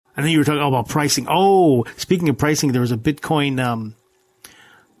I know you were talking about pricing. Oh, speaking of pricing, there was a Bitcoin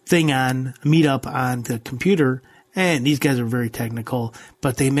thing on Meetup on the computer, and these guys are very technical,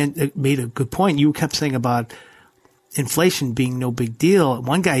 but they made a good point. You kept saying about inflation being no big deal.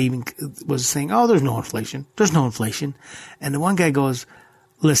 One guy even was saying, "Oh, there's no inflation. There's no inflation," and the one guy goes,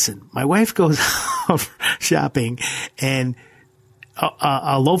 "Listen, my wife goes out shopping, and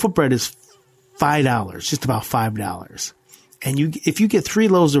a loaf of bread is $5, just about $5." And if you get 3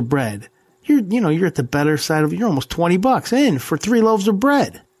 loaves of bread, you're at the better side of it. You're almost $20 in for 3 loaves of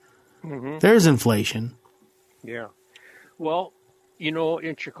bread. Mm-hmm. There's inflation. Yeah. Well,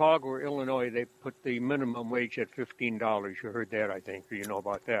 in Chicago or Illinois, they put the minimum wage at $15. You heard that, I think. You know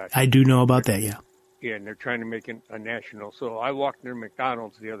about that. I do know about that, yeah. Yeah, and they're trying to make it a national. So I walked near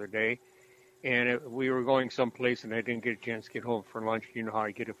McDonald's the other day, and we were going someplace, and I didn't get a chance to get home for lunch. You know how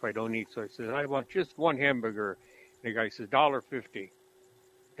I get if I don't eat. So I said, I want just one hamburger. And the guy says, $1.50.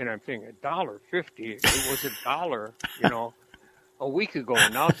 And I'm thinking, $1.50? It was $1, a week ago.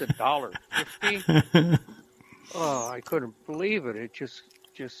 Now it's $1.50. Oh, I couldn't believe it. It just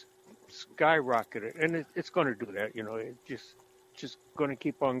skyrocketed. And it's going to do that. It's just going to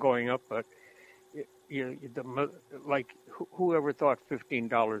keep on going up. But, whoever thought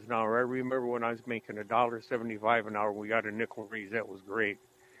 $15 an hour? I remember when I was making $1.75 an hour, we got a nickel raise. That was great.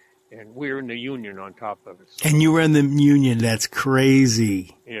 And we're in the union on top of it. So. And you were in the union. That's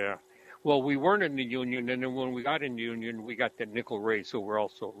crazy. Yeah. Well, we weren't in the union, and then when we got in the union, we got that nickel raise, so we're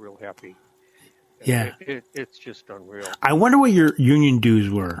also real happy. Yeah. It's just unreal. I wonder what your union dues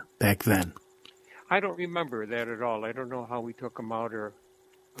were back then. I don't remember that at all. I don't know how we took them out, or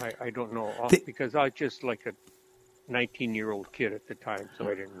I don't know, because I was just like a 19-year-old kid at the time, so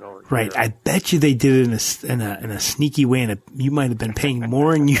I didn't know. Right. I bet you they did it in a sneaky way, and you might have been paying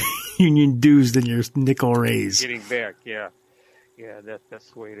more in union dues than your nickel raise. Getting back, yeah. Yeah,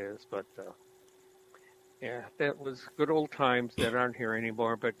 that's the way it is. But, yeah, that was good old times that aren't here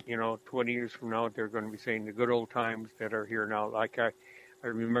anymore. But, 20 years from now, they're going to be saying the good old times that are here now. Like I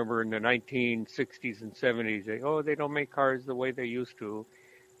remember in the 1960s and 70s, they don't make cars the way they used to.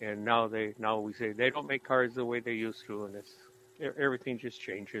 And now we say they don't make cars the way they used to, and everything just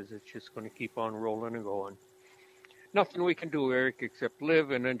changes. It's just going to keep on rolling and going. Nothing we can do, Eric, except live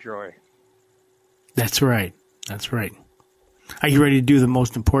and enjoy. That's right. That's right. Are you ready to do the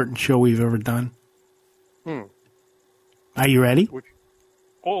most important show we've ever done? Are you ready? What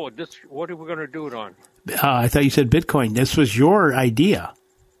are we going to do it on? I thought you said Bitcoin. This was your idea.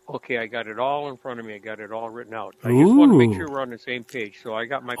 Okay, I got it all in front of me. I got it all written out. I just want to make sure we're on the same page. So I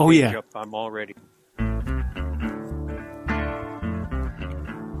got my page up. I'm all ready.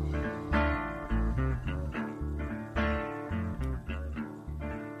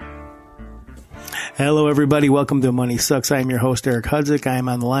 Hello, everybody. Welcome to Money Sucks. I am your host, Eric Hudzik. I am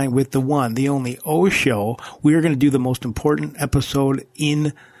on the line with the one, the only O Show. We are going to do the most important episode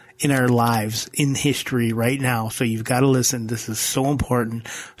in our lives, in history right now. So you've got to listen. This is so important,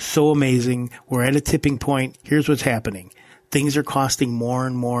 so amazing. We're at a tipping point. Here's what's happening. Things are costing more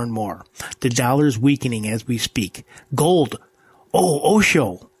and more and more. The dollar's weakening as we speak. Gold.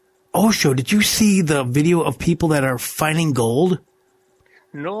 Osho, did you see the video of people that are finding gold?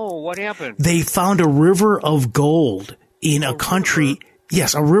 No, what happened? They found a river of gold in a country. River?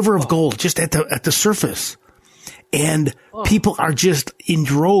 Yes, a river of gold just at the surface. And people are just in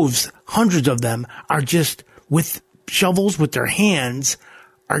droves, hundreds of them are just with shovels with their hands,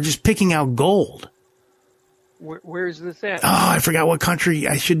 are just picking out gold. Where is this at? Oh, I forgot what country.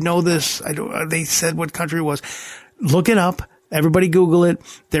 I should know this. They said what country it was. Look it up. Everybody Google it.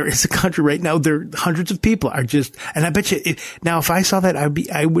 There is a country right now. There hundreds of people are just, and I bet you now if I saw that,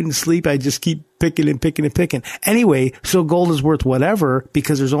 I wouldn't sleep. I'd just keep picking and picking and picking. Anyway, so gold is worth whatever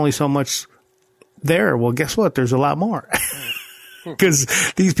because there's only so much there. Well, guess what? There's a lot more because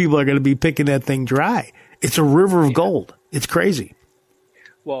these people are going to be picking that thing dry. It's a river of gold. It's crazy.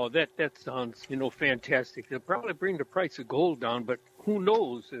 Well, that sounds, fantastic. They'll probably bring the price of gold down, but who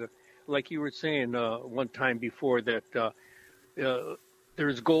knows? Like you were saying one time before that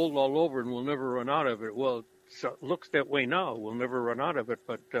there's gold all over and we'll never run out of it. Well, it looks that way now. We'll never run out of it,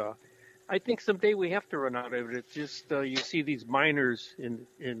 but I think someday we have to run out of it. It's just you see these miners in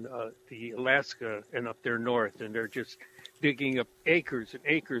the Alaska and up there north, and they're just digging up acres and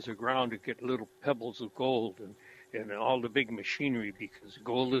acres of ground to get little pebbles of gold and all the big machinery because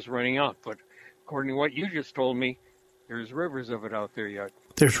gold is running out. But according to what you just told me, there's rivers of it out there yet.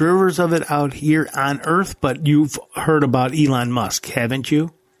 There's rivers of it out here on Earth, but you've heard about Elon Musk, haven't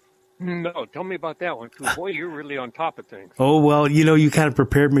you? No, tell me about that one. 'Cause, boy, you're really on top of things. Oh, well, you kind of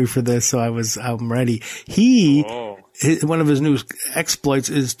prepared me for this, so I'm ready. Oh, One of his new exploits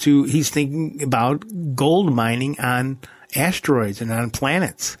is he's thinking about gold mining on asteroids and on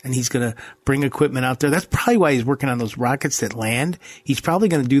planets. And he's going to bring equipment out there. That's probably why he's working on those rockets that land. He's probably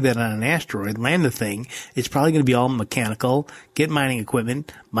going to do that on an asteroid, land the thing. It's probably going to be all mechanical, get mining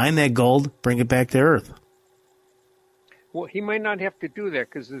equipment, mine that gold, bring it back to Earth. well, he might not have to do that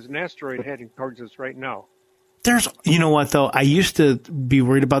because there's an asteroid heading towards us right now. You know what though? I used to be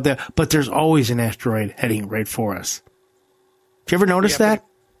worried about that, but there's always an asteroid heading right for us. Did you ever notice that?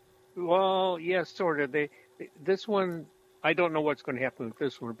 Well, yes, sort of. This one, I don't know what's going to happen with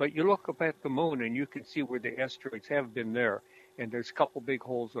this one, but you look up at the moon and you can see where the asteroids have been there, and there's a couple big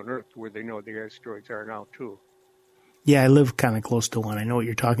holes on Earth where they know the asteroids are now too. Yeah, I live kind of close to one. I know what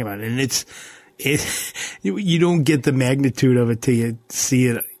you're talking about, and you don't get the magnitude of it till you see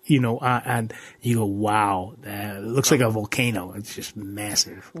it. And you go, wow, that looks like a volcano. It's just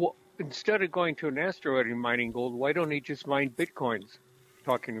massive. Well, instead of going to an asteroid and mining gold, why don't he just mine bitcoins?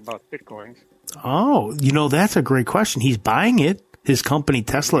 Talking about bitcoins. Oh, that's a great question. He's buying it. His company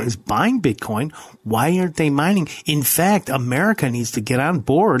Tesla is buying Bitcoin. Why aren't they mining? In fact, America needs to get on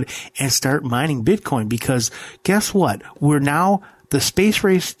board and start mining Bitcoin because guess what? The space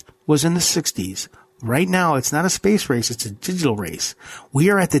race was in the 60s. Right now, it's not a space race. It's a digital race.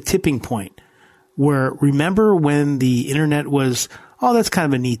 We are at the tipping point where remember when the internet was, oh, that's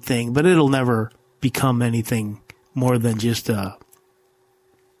kind of a neat thing, but it'll never become anything more than just kind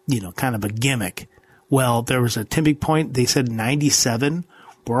of a gimmick. Well, there was a tipping point. They said 97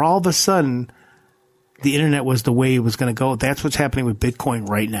 where all of a sudden the internet was the way it was going to go. That's what's happening with Bitcoin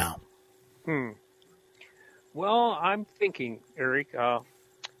right now. Well, I'm thinking, Eric,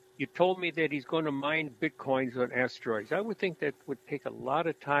 you told me that he's going to mine bitcoins on asteroids. I would think that would take a lot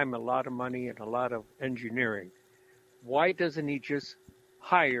of time, a lot of money, and a lot of engineering. Why doesn't he just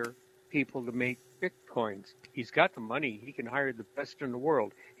hire people to make bitcoins? He's got the money. He can hire the best in the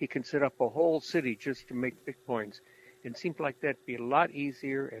world. He can set up a whole city just to make bitcoins. It seems like that'd be a lot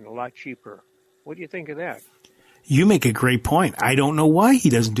easier and a lot cheaper. What do you think of that? You make a great point. I don't know why he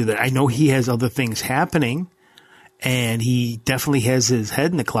doesn't do that. I know he has other things happening. And he definitely has his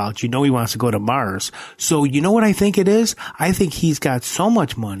head in the clouds. He wants to go to Mars. So you know what I think it is? I think he's got so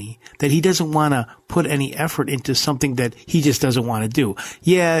much money that he doesn't want to put any effort into something that he just doesn't want to do.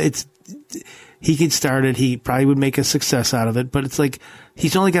 Yeah, he could start it. He probably would make a success out of it, but it's like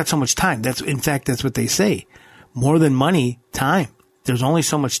he's only got so much time. That's what they say. More than money, time. There's only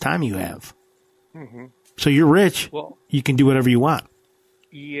so much time you have. Mm-hmm. So you're rich. Well, you can do whatever you want.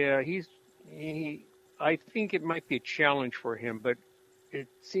 Yeah, I think it might be a challenge for him, but it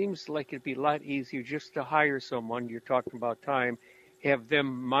seems like it'd be a lot easier just to hire someone. You're talking about time, have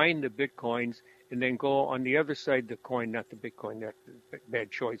them mine the bitcoins, and then go on the other side of the coin, not the Bitcoin, that's a bad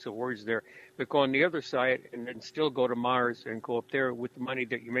choice of words there, but go on the other side and then still go to Mars and go up there with the money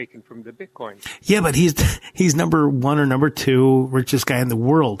that you're making from the Bitcoin. Yeah, but he's number one or number two richest guy in the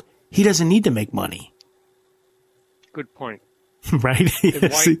world. He doesn't need to make money. Good point. Right?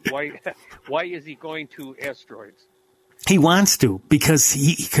 Why is he going to asteroids? He wants to because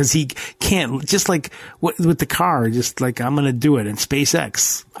he can't, just like with the car, just like I'm going to do it in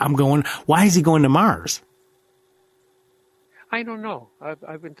SpaceX. Why is he going to Mars? I don't know.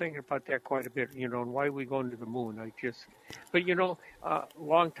 I've been thinking about that quite a bit, and why are we going to the moon? But a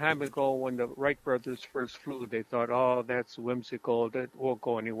long time ago when the Wright brothers first flew, they thought, oh, that's whimsical, that won't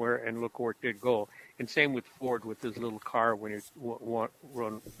go anywhere, and look where it did go. And same with Ford with his little car when it when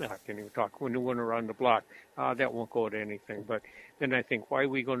it went around the block. That won't go to anything. But then I think, why are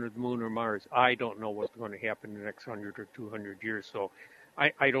we going to the moon or Mars? I don't know what's going to happen in the next 100 or 200 years, so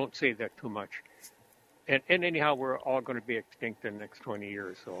I don't say that too much. And anyhow, we're all going to be extinct in the next 20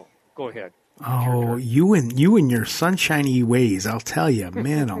 years, so go ahead. Oh, you and your sunshiny ways, I'll tell you,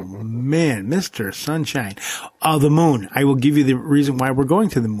 man, oh man, Mr. Sunshine. The moon. I will give you the reason why we're going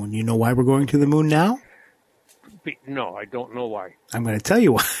to the moon. You know why we're going to the moon now? No, I don't know why. I'm going to tell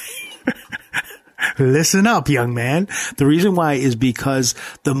you why. Listen up, young man. The reason why is because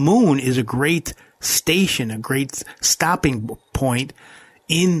the moon is a great station, a great stopping point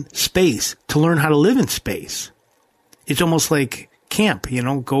in space to learn how to live in space. It's almost like camp,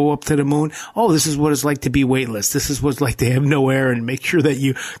 go up to the moon. Oh, this is what it's like to be weightless. This is what it's like to have no air, and make sure that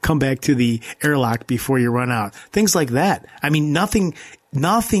you come back to the airlock before you run out. Things like that. I mean, nothing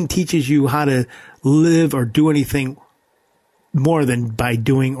teaches you how to live or do anything more than by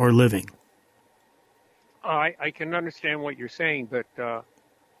doing or living. I can understand what you're saying, but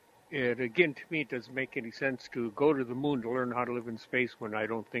it again to me it doesn't make any sense to go to the moon to learn how to live in space when I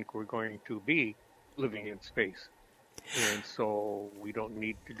don't think we're going to be living in space. And so we don't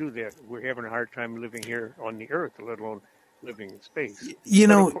need to do that. We're having a hard time living here on the Earth, let alone living in space. You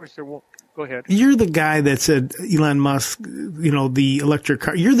But know, of course, there won't. Go ahead. you're the guy that said Elon Musk, the electric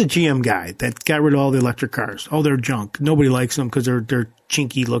car. You're the GM guy that got rid of all the electric cars. Oh, they're junk. Nobody likes them because they're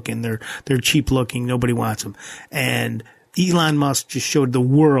chinky looking. They're cheap looking. Nobody wants them. And Elon Musk just showed the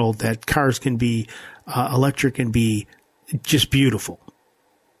world that cars can be electric and be just beautiful.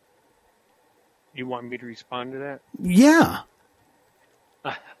 You want me to respond to that? Yeah.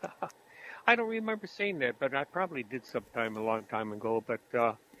 I don't remember saying that, but I probably did sometime a long time ago. But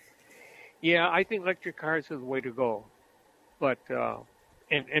yeah, I think electric cars are the way to go. But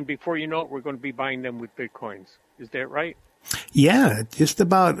and before you know it, we're going to be buying them with bitcoins. Is that right? Yeah, just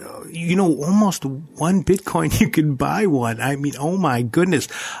about, almost one Bitcoin, you can buy one. I mean, oh my goodness.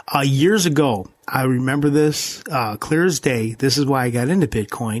 Years ago, I remember this, clear as day. This is why I got into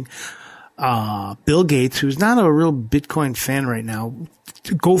Bitcoin. Bill Gates, who's not a real Bitcoin fan right now,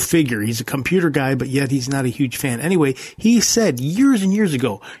 go figure. He's a computer guy, but yet he's not a huge fan. Anyway, he said years and years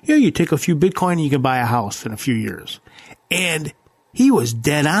ago, yeah, you take a few Bitcoin and you can buy a house in a few years. And he was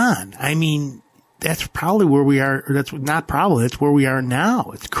dead on. I mean, that's probably where we are. Or that's not probably. That's where we are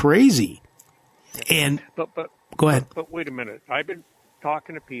now. It's crazy. And But go ahead. But wait a minute. I've been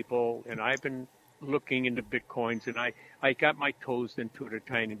talking to people, and I've been looking into bitcoins, and I got my toes into it a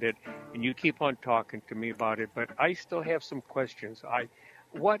tiny bit, and you keep on talking to me about it, but I still have some questions.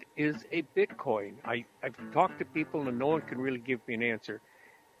 What is a bitcoin? I've talked to people, and no one can really give me an answer.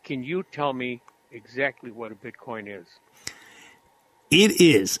 Can you tell me exactly what a bitcoin is? It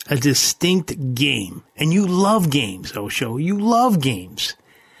is a distinct game. And you love games, Osho. You love games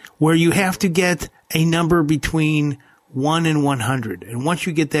where you have to get a number between 1 and 100. And once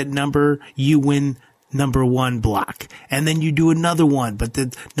you get that number, you win number one block. And then you do another one, but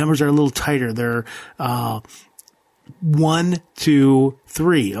the numbers are a little tighter. They're 1, 2,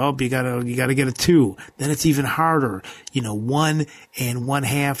 3. Oh, you gotta get a 2. Then it's even harder. 1 and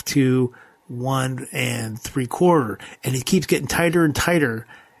 1/2 to 1 3/4. And it keeps getting tighter and tighter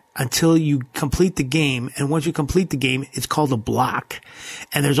until you complete the game. And once you complete the game, it's called a block.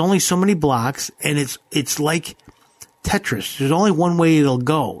 And there's only so many blocks, and it's like Tetris. There's only one way it'll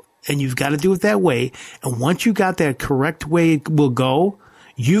go, and you've got to do it that way. And once you got that correct way it will go,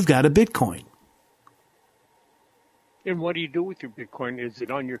 you've got a Bitcoin. And what do you do with your bitcoin? Is it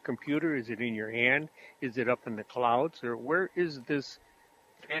on your computer? Is it in your hand? Is it up in the clouds? Or where is this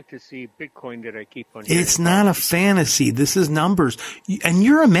fantasy bitcoin that I keep on hearing It's not a fantasy. This is numbers. And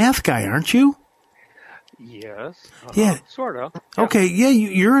you're a math guy, aren't you? Yes. Yeah. Sort of. Okay, yeah,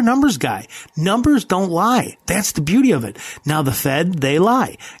 you're a numbers guy. Numbers don't lie. That's the beauty of it. Now, the Fed, they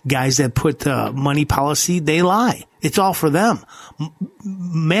lie. Guys that put money policy, they lie. It's all for them.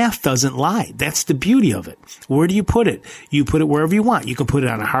 Math doesn't lie. That's the beauty of it. Where do you put it? You put it wherever you want. You can put it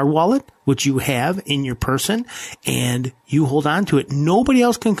on a hard wallet, which you have in your person, and you hold on to it. Nobody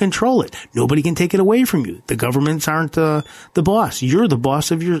else can control it. Nobody can take it away from you. The governments aren't the boss. You're the boss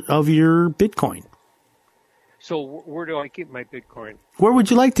of your Bitcoin. So where do I keep my bitcoin? Where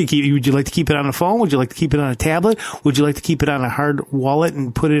would you like to keep it? Would you like to keep it on a phone? Would you like to keep it on a tablet? Would you like to keep it on a hard wallet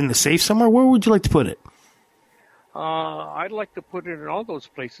and put it in a safe somewhere? Where would you like to put it? I'd like to put it in all those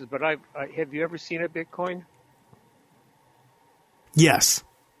places, but have you ever seen a bitcoin? Yes.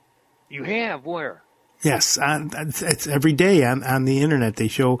 You have? Where? Yes. It's every day on the internet. They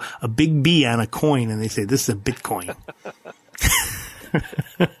show a big B on a coin and they say, this is a Bitcoin.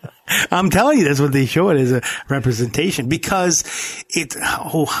 I'm telling you, that's what they show it as a representation because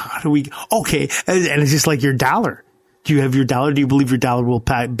how do we, okay. And it's just like your dollar. Do you have your dollar? Do you believe your dollar will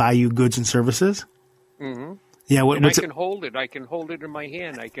buy you goods and services? Mm-hmm. Yeah. I can hold it. I can hold it in my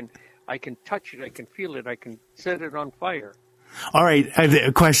hand. I can touch it. I can feel it. I can set it on fire. All right. I have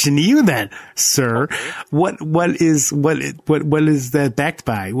a question to you then, sir. Okay. What is that backed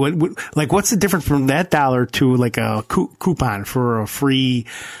by? What's the difference from that dollar to like a coupon for a free,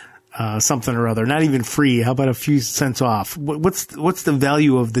 something or other? Not even free. How about a few cents off? What's the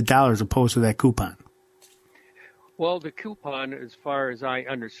value of the dollar as opposed to that coupon? Well, the coupon, as far as I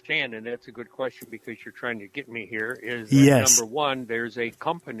understand, and that's a good question because you're trying to get me here, is that yes. Number one, there's a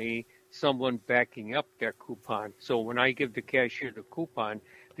company, someone backing up that coupon. So when I give the cashier the coupon,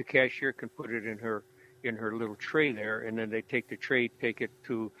 the cashier can put it in her little tray there, and then they take the tray, take it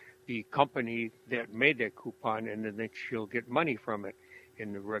to the company that made that coupon, and then she'll get money from it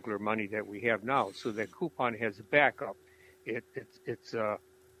in the regular money that we have now. So that coupon has a backup.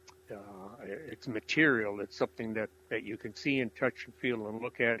 it's material. It's something that you can see and touch and feel and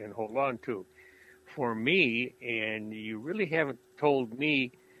look at and hold on to. For me, and you really haven't told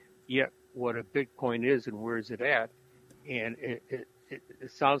me yet what a Bitcoin is and where is it at, and it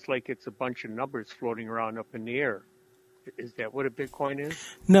sounds like it's a bunch of numbers floating around up in the air. Is that what a Bitcoin is?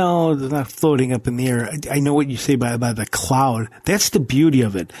 No, they're not floating up in the air. I know what you say by the cloud. That's the beauty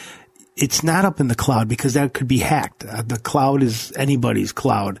of it. It's not up in the cloud because that could be hacked. The cloud is anybody's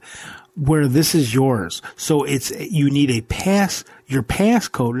cloud, where this is yours. So you need your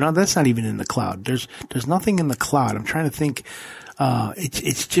passcode. No, that's not even in the cloud. There's nothing in the cloud. I'm trying to think.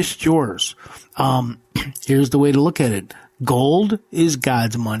 It's just yours. Here's the way to look at it. Gold is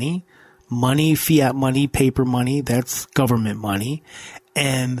God's money. Money, fiat money, paper money, that's government money.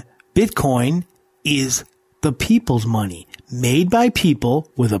 And Bitcoin is the people's money, made by people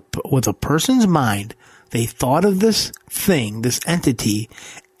with a person's mind. They thought of this thing, this entity,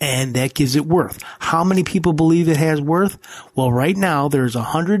 and that gives it worth. How many people believe it has worth? Well, right now there's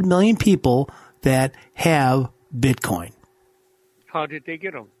 100 million people that have Bitcoin. How did they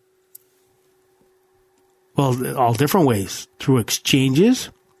get them? Well, all different ways. Through exchanges.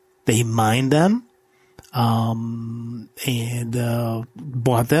 They mined them, and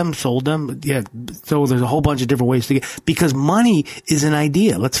bought them, sold them. Yeah, so there's a whole bunch of different ways to get, because money is an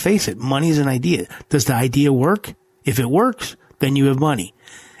idea. Let's face it, money is an idea. Does the idea work? If it works, then you have money.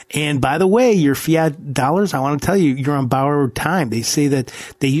 And by the way, your fiat dollars, I want to tell you, you're on borrowed time. They say that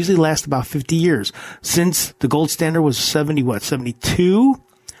they usually last about 50 years. Since the gold standard was 72?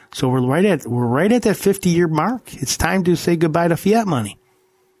 So we're right at that 50-year mark. It's time to say goodbye to fiat money.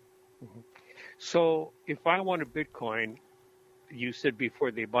 So if I want a Bitcoin, you said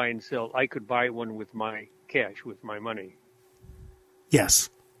before they buy and sell, I could buy one with my cash, with my money. Yes.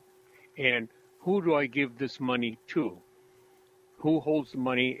 And who do I give this money to? Who holds the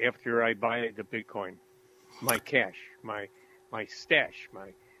money after I buy the Bitcoin? My cash, my stash,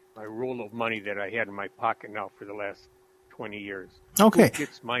 my roll of money that I had in my pocket now for the last 20 years. Okay. Who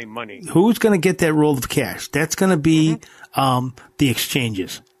gets my money? Who's going to get that roll of cash? That's going to be the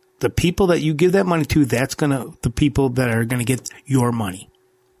exchanges. The people that you give that money to, the people that are going to get your money.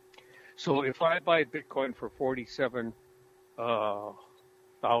 So if I buy Bitcoin for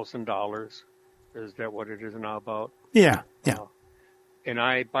 $47,000, is that what it is now about? Yeah. And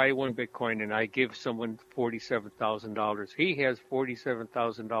I buy one Bitcoin and I give someone $47,000. He has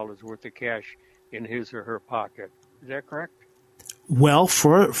 $47,000 worth of cash in his or her pocket. Is that correct? Well,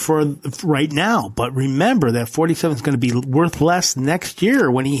 for right now, but remember that 47 is going to be worth less next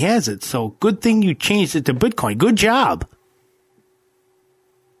year when he has it. So good thing you changed it to Bitcoin. Good job.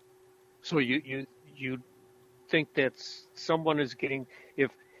 So you think that someone is getting,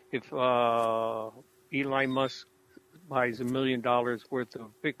 if Elon Musk buys $1 million worth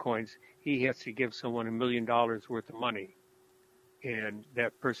of Bitcoins, he has to give someone $1 million worth of money, and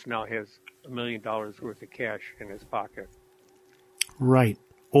that person now has $1 million worth of cash in his pocket. Right.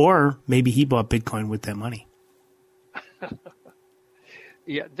 Or maybe he bought Bitcoin with that money.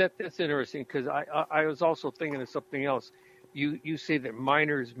 Yeah, that's interesting, because I was also thinking of something else. You say that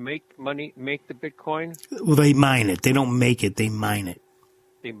miners make the Bitcoin? Well, they mine it. They don't make it. They mine it.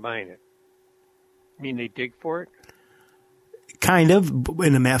 They mine it. I mean, they dig for it? Kind of,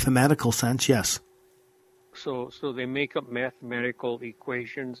 in a mathematical sense, yes. So they make up mathematical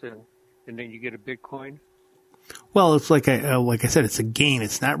equations and then you get a Bitcoin? Well, it's like I said, it's a game.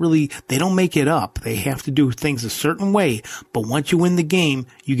 It's not really, they don't make it up. They have to do things a certain way, but once you win the game,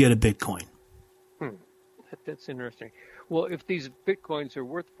 you get a Bitcoin. That's interesting. Well, if these Bitcoins are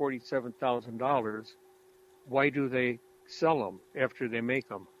worth $47,000, why do they sell them after they make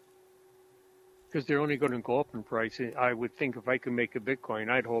them? Because they're only going to go up in price. I would think if I could make a Bitcoin,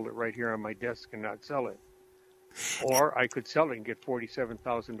 I'd hold it right here on my desk and not sell it. Or I could sell it and get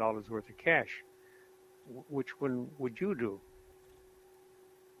 $47,000 worth of cash. Which one would you do?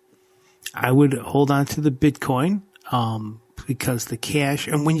 I would hold on to the Bitcoin, because the cash,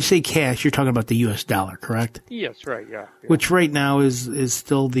 and when you say cash, you're talking about the U.S. dollar, correct? Yes, right, yeah. Which right now is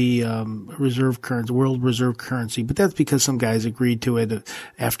still the reserve currency, world reserve currency, but that's because some guys agreed to it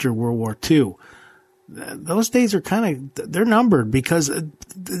after World War II. Those days are they're numbered because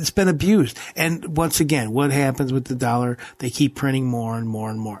it's been abused. And once again, what happens with the dollar? They keep printing more and more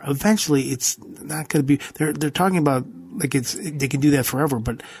and more. Eventually, it's not going to be, they're talking about like they can do that forever,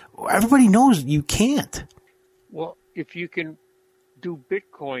 but everybody knows you can't. Well, if you can do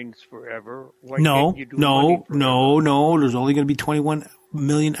Bitcoins forever, why can't you do money forever? No. There's only going to be 21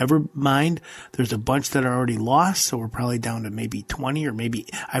 million ever mined. There's a bunch that are already lost, so we're probably down to maybe 20, or maybe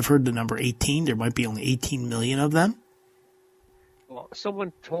I've heard the number 18. There might be only 18 million of them. Well,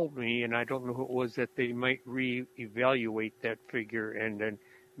 someone told me, and I don't know who it was, that they might reevaluate that figure and then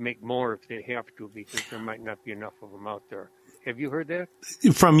make more if they have to, because there might not be enough of them out there. Have you heard that?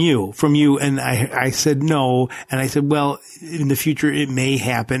 From you. And I said no. And I said, well, in the future, it may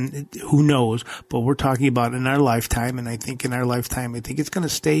happen. Who knows? But we're talking about in our lifetime. And I think in our lifetime, I think it's going to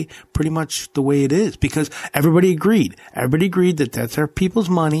stay pretty much the way it is because everybody agreed. Everybody agreed that that's our people's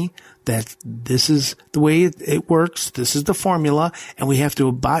money, that this is the way it works. This is the formula. And we have to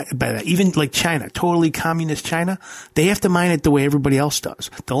abide by that. Even like China, totally communist China, they have to mine it the way everybody else does.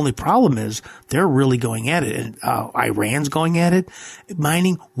 The only problem is they're really going at it. And Iran's going at it,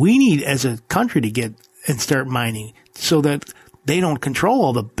 mining. We need as a country to get and start mining so that they don't control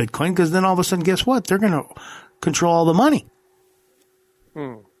all the Bitcoin because then all of a sudden, guess what? They're going to control all the money.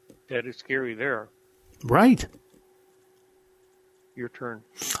 That is scary there. Right. Your turn.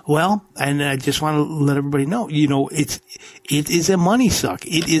 Well, and I just want to let everybody know, it is a money suck.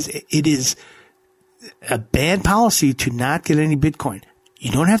 It is a bad policy to not get any Bitcoin.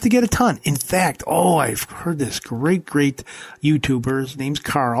 You don't have to get a ton. In fact, I've heard this great YouTuber. His name's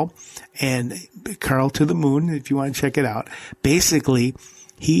Carl, and Carl to the Moon, if you want to check it out. Basically,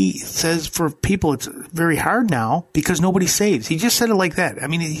 he says for people, it's very hard now because nobody saves. He just said it like that. I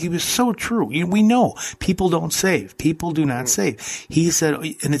mean, he was so true. We know people don't save. People do not save. He said,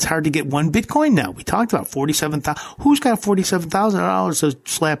 and it's hard to get one Bitcoin now. We talked about 47,000. Who's got $47,000 to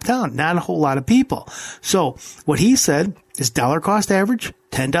slap down? Not a whole lot of people. So what he said is dollar cost average,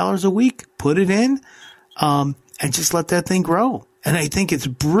 $10 a week, put it in, and just let that thing grow. And I think it's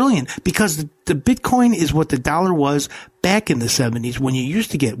brilliant because the Bitcoin is what the dollar was back in the 70s when you used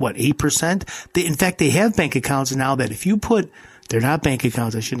to get, 8%? In fact, they have bank accounts now that if you they're not bank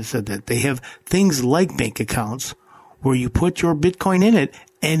accounts, I shouldn't have said that. They have things like bank accounts where you put your Bitcoin in it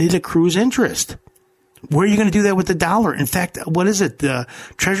and it accrues interest. Where are you going to do that with the dollar? In fact, what is it? The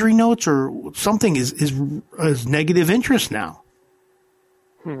treasury notes or something is negative interest now.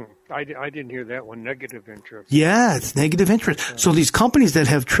 I didn't hear that one. Negative interest. Yeah, it's negative interest. So these companies that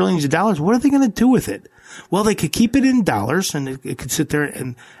have trillions of dollars, what are they going to do with it? Well, they could keep it in dollars and it could sit there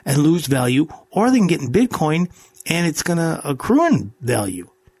and lose value, or they can get in Bitcoin and it's going to accrue in value.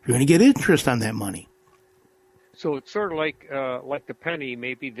 You're going to get interest on that money. So it's sort of like the penny.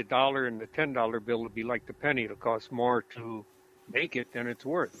 Maybe the dollar and the $10 bill would be like the penny. It'll cost more to make it than it's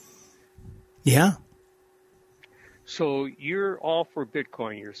worth. Yeah. So you're all for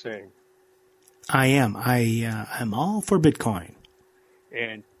Bitcoin, you're saying? I am. I'm all for Bitcoin.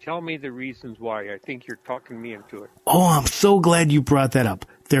 And tell me the reasons why. I think you're talking me into it. Oh, I'm so glad you brought that up.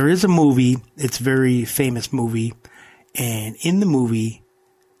 There is a movie. It's a very famous movie. And in the movie,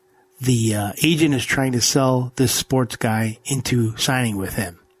 the agent is trying to sell this sports guy into signing with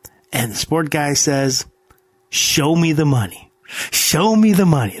him. And the sport guy says, show me the money. Show me the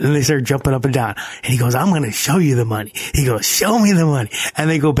money. And then they start jumping up and down. And he goes, I'm going to show you the money. He goes, show me the money. And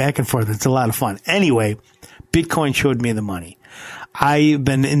they go back and forth. It's a lot of fun. Anyway, Bitcoin showed me the money. I've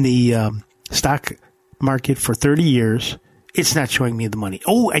been in the stock market for 30 years. It's not showing me the money.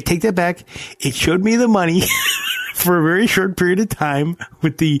 Oh, I take that back. It showed me the money for a very short period of time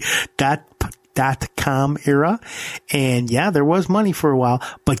with the dot-com era. And yeah, there was money for a while.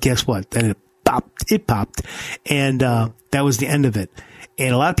 But guess what? Then it popped. And that was the end of it.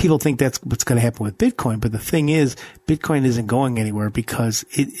 And a lot of people think that's what's going to happen with Bitcoin. But the thing is, Bitcoin isn't going anywhere because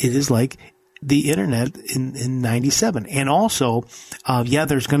it is like the internet in 97. And also,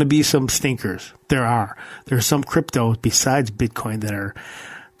 there's going to be some stinkers. There's some crypto besides Bitcoin that are,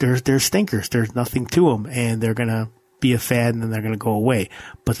 they're stinkers. There's nothing to them and they're going to be a fad and then they're going to go away.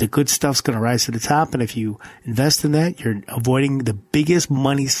 But the good stuff's going to rise to the top. And if you invest in that, you're avoiding the biggest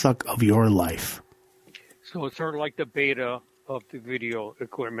money suck of your life. So it's sort of like the beta of the video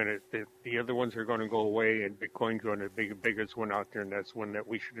equipment. The other ones are going to go away, and Bitcoin's going to be the biggest one out there, and that's one that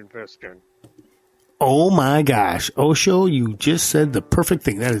we should invest in. Oh my gosh, Osho, you just said the perfect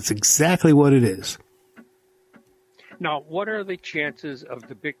thing. That is exactly what it is. Now, what are the chances of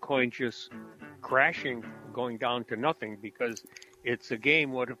the Bitcoin just crashing, going down to nothing? Because it's a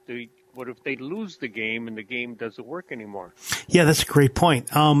game. What if they lose the game and the game doesn't work anymore? Yeah, that's a great point.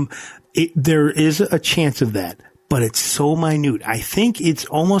 There is a chance of that, but it's so minute. I think it's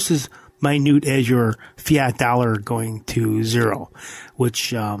almost as minute as your fiat dollar going to zero,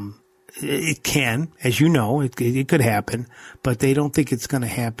 which it can, as you know, it could happen, but they don't think it's going to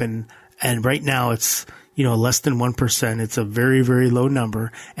happen. And right now it's, less than 1%. It's a very, very low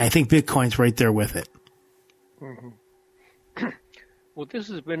number. And I think Bitcoin's right there with it. Mm-hmm. Well, this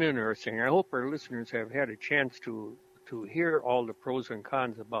has been interesting. I hope our listeners have had a chance to hear all the pros and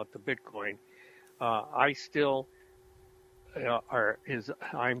cons about the Bitcoin. I still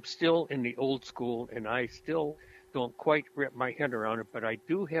I'm still in the old school, and I still don't quite wrap my head around it, but I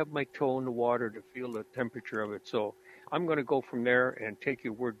do have my toe in the water to feel the temperature of it. So I'm going to go from there and take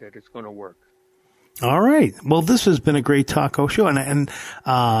your word that it's going to work. All right. Well, this has been a great talk show, and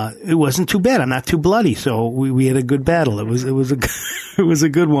it wasn't too bad. I'm not too bloody, so we had a good battle. It was a it was a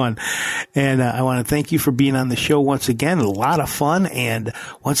good one, and I want to thank you for being on the show once again. A lot of fun, and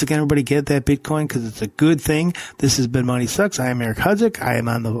once again, everybody get that Bitcoin because it's a good thing. This has been Money Sucks. I am Eric Hudzik. I am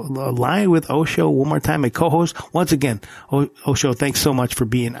on the line with Osho one more time, my co-host. Once again, Osho, thanks so much for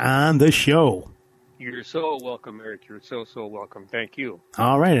being on the show. You're so welcome, Eric. You're so welcome. Thank you.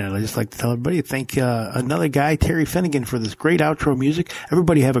 All right. And I'd just like to tell everybody, thank another guy, Terry Finnegan, for this great outro music.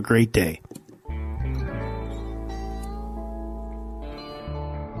 Everybody have a great day.